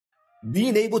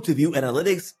Being able to view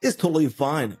analytics is totally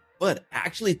fine, but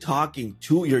actually talking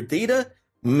to your data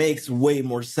makes way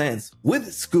more sense.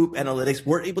 With Scoop Analytics,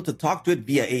 we're able to talk to it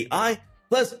via AI,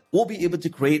 plus we'll be able to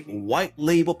create white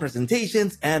label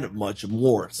presentations and much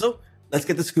more. So let's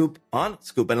get the scoop on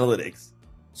Scoop Analytics.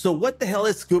 So what the hell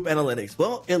is Scoop Analytics?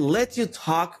 Well, it lets you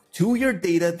talk to your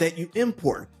data that you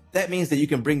import. That means that you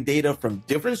can bring data from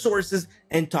different sources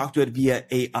and talk to it via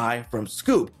AI from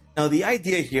Scoop. Now, the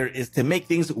idea here is to make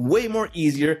things way more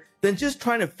easier than just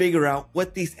trying to figure out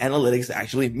what these analytics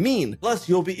actually mean. Plus,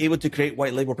 you'll be able to create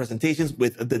white label presentations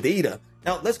with the data.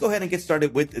 Now, let's go ahead and get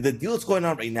started with the deals going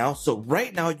on right now. So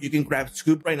right now, you can grab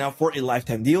Scoop right now for a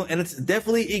lifetime deal, and it's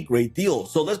definitely a great deal.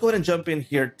 So let's go ahead and jump in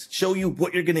here to show you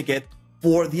what you're going to get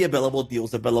for the available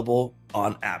deals available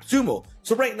on AppSumo.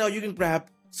 So right now, you can grab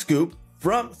Scoop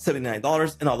from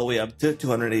 $79 and all the way up to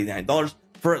 $289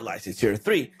 for license tier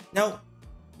 3. Now,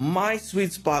 my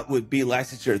sweet spot would be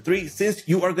license tier 3 since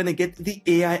you are going to get the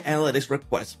AI analytics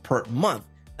requests per month.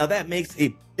 Now that makes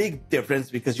a big difference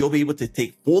because you'll be able to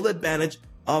take full advantage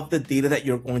of the data that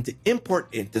you're going to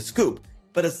import into Scoop.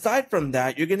 But aside from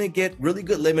that, you're going to get really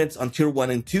good limits on tier 1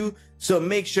 and 2. So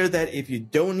make sure that if you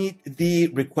don't need the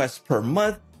requests per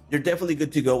month, you're definitely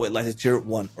good to go with license tier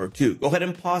 1 or 2. Go ahead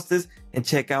and pause this and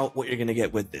check out what you're going to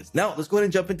get with this. Now let's go ahead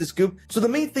and jump into Scoop. So the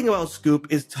main thing about Scoop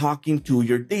is talking to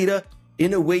your data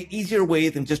in a way easier way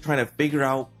than just trying to figure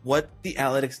out what the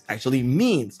analytics actually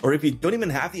means. Or if you don't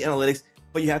even have the analytics,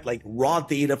 but you have like raw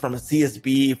data from a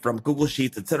CSV, from Google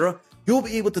Sheets, etc., you'll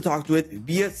be able to talk to it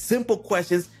via simple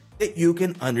questions that you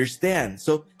can understand.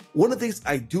 So one of the things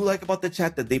I do like about the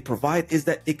chat that they provide is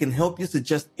that it can help you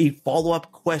suggest a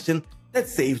follow-up question that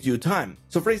saves you time.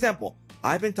 So for example,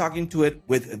 I've been talking to it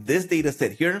with this data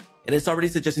set here, and it's already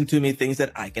suggesting to me things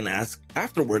that I can ask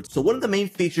afterwards. So one of the main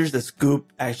features that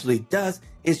Scoop actually does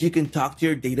is you can talk to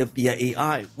your data via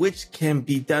AI, which can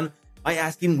be done by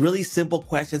asking really simple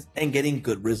questions and getting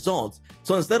good results.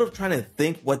 So instead of trying to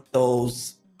think what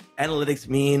those analytics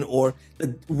mean or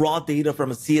the raw data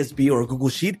from a CSV or a Google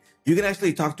Sheet, you can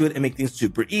actually talk to it and make things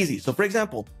super easy. So for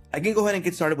example, I can go ahead and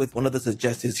get started with one of the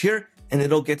suggestions here, and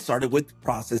it'll get started with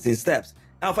processing steps.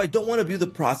 Now, if I don't want to view the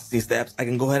processing steps, I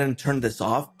can go ahead and turn this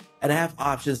off, and I have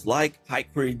options like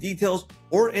hide query details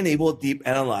or enable deep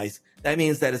analyze. That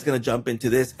means that it's going to jump into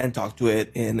this and talk to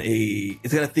it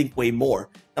it's going to think way more.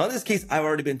 Now, in this case, I've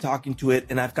already been talking to it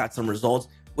and I've got some results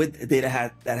with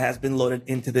data that has been loaded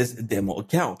into this demo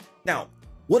account. Now,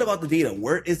 what about the data?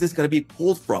 Where is this going to be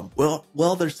pulled from?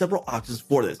 Well, there's several options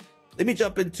for this. Let me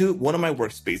jump into one of my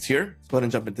workspaces here. Let's go ahead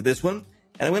and jump into this one.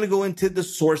 And I'm going to go into the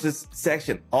sources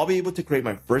section. I'll be able to create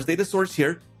my first data source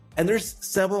here. And there's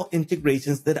several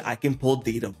integrations that I can pull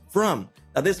data from.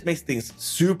 Now, this makes things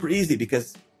super easy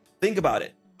because think about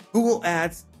it. Google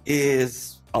Ads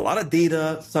is a lot of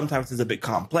data. Sometimes it's a bit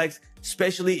complex,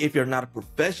 especially if you're not a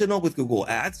professional with Google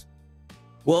Ads.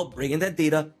 Well, bring in that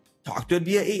data, talk to it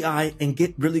via AI, and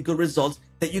get really good results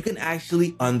that you can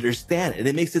actually understand. And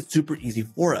it makes it super easy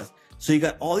for us. So you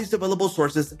got all these available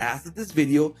sources as of this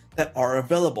video that are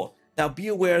available. Now be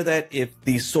aware that if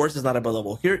the source is not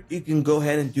available here, you can go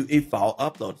ahead and do a file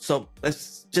upload. So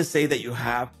let's just say that you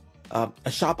have a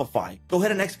Shopify. Go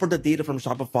ahead and export the data from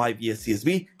Shopify via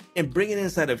CSV and bring it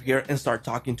inside of here and start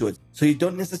talking to it. So you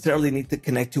don't necessarily need to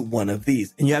connect to one of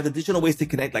these. And you have additional ways to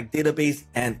connect like database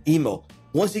and email.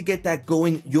 Once you get that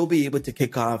going, you'll be able to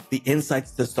kick off the insights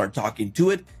to start talking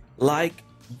to it like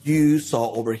you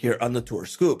saw over here on the Tour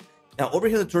Scoop. Now, over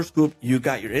here in the Tour Scoop, you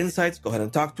got your insights. Go ahead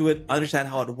and talk to it, understand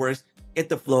how it works, get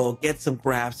the flow, get some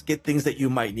graphs, get things that you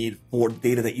might need for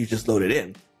data that you just loaded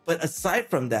in. But aside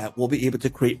from that, we'll be able to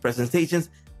create presentations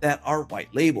that are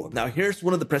white label. Now, here's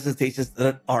one of the presentations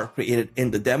that are created in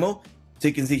the demo. So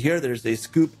you can see here, there's a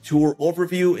Scoop tour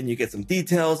overview, and you get some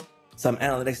details, some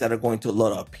analytics that are going to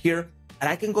load up here. And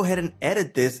I can go ahead and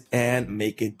edit this and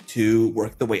make it to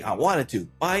work the way I want it to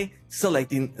by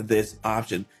selecting this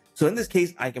option. So in this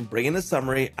case, I can bring in a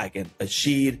summary, a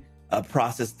sheet, a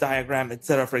process diagram,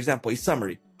 etc. For example, a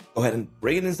summary. Go ahead and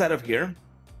bring it inside of here.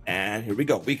 And here we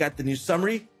go. We got the new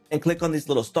summary, and click on these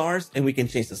little stars and we can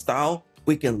change the style.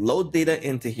 We can load data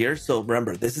into here. So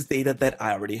remember, this is data that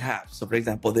I already have. So for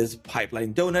example, this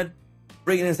pipeline donut,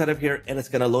 bring it inside of here and it's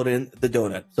going to load in the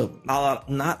donut. So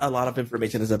not a lot of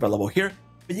information is available here,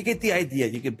 but you get the idea.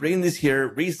 You can bring this here,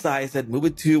 resize it, move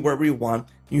it to wherever you want.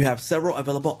 You have several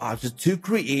available options to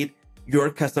create your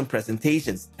custom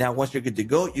presentations. Now, once you're good to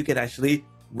go, you can actually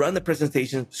run the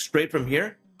presentation straight from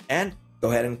here and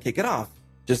go ahead and kick it off.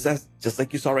 Just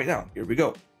like you saw right now. Here we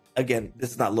go. Again,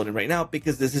 this is not loading right now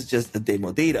because this is just the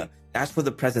demo data. As for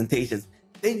the presentations,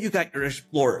 then you got your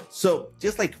Explorer. So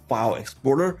just like File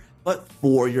Explorer, but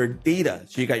for your data.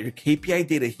 So you got your KPI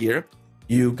data here.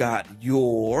 You got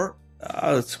your,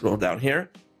 let's scroll down here.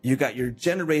 You got your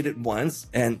generated ones,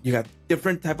 and you got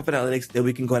different type of analytics that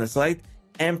we can go ahead and select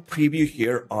and preview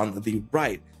here on the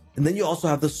right. And then you also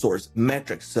have the source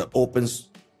metrics. So opens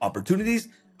opportunities.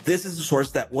 This is the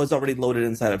source that was already loaded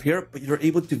inside of here, but you're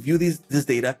able to view this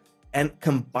data and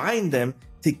combine them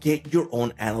to get your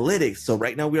own analytics. So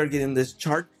right now we are getting this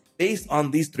chart based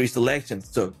on these three selections.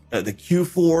 So the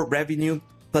Q4 revenue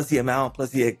plus the amount plus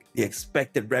the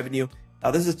expected revenue.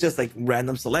 Now this is just like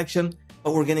random selection,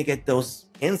 but we're gonna get those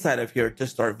inside of here to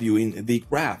start viewing the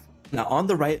graph. Now on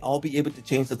the right, I'll be able to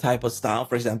change the type of style.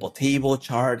 For example, table,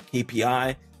 chart,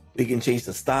 KPI. We can change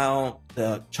the style,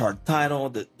 the chart title,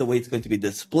 the way it's going to be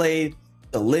displayed,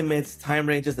 the limits, time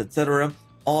ranges, etc.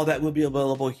 All that will be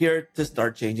available here to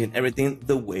start changing everything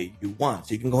the way you want.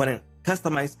 So you can go ahead and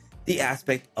customize the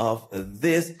aspect of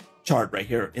this chart right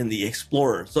here in the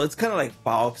Explorer. So it's kind of like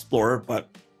File Explorer, but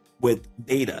with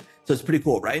data. So it's pretty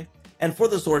cool, right? And for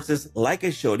the sources, like I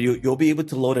showed you, you'll be able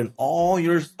to load in all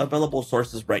your available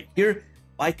sources right here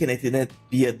by connecting it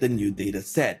via the new data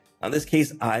set. Now, in this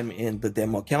case, I'm in the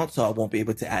demo account, so I won't be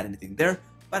able to add anything there,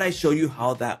 but I show you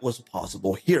how that was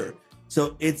possible here.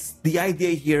 So the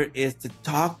idea here is to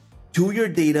talk to your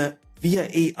data via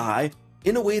AI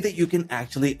in a way that you can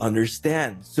actually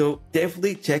understand. So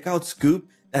definitely check out Scoop.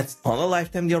 That's on a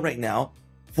lifetime deal right now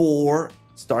for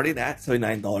starting at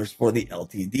 $79 for the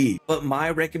LTD. But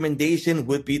my recommendation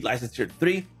would be license tier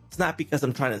 3. It's not because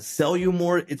I'm trying to sell you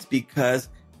more. It's because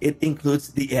it includes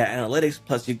the AI analytics,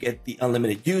 plus you get the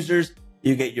unlimited users,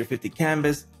 you get your 50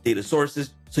 canvas, data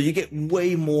sources. So you get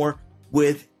way more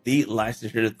with the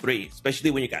license tier 3, especially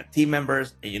when you got team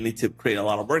members and you need to create a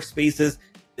lot of workspaces.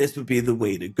 This would be the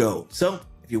way to go. So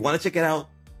if you want to check it out,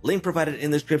 link provided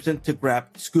in the description to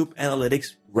grab Scoop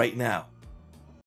Analytics right now.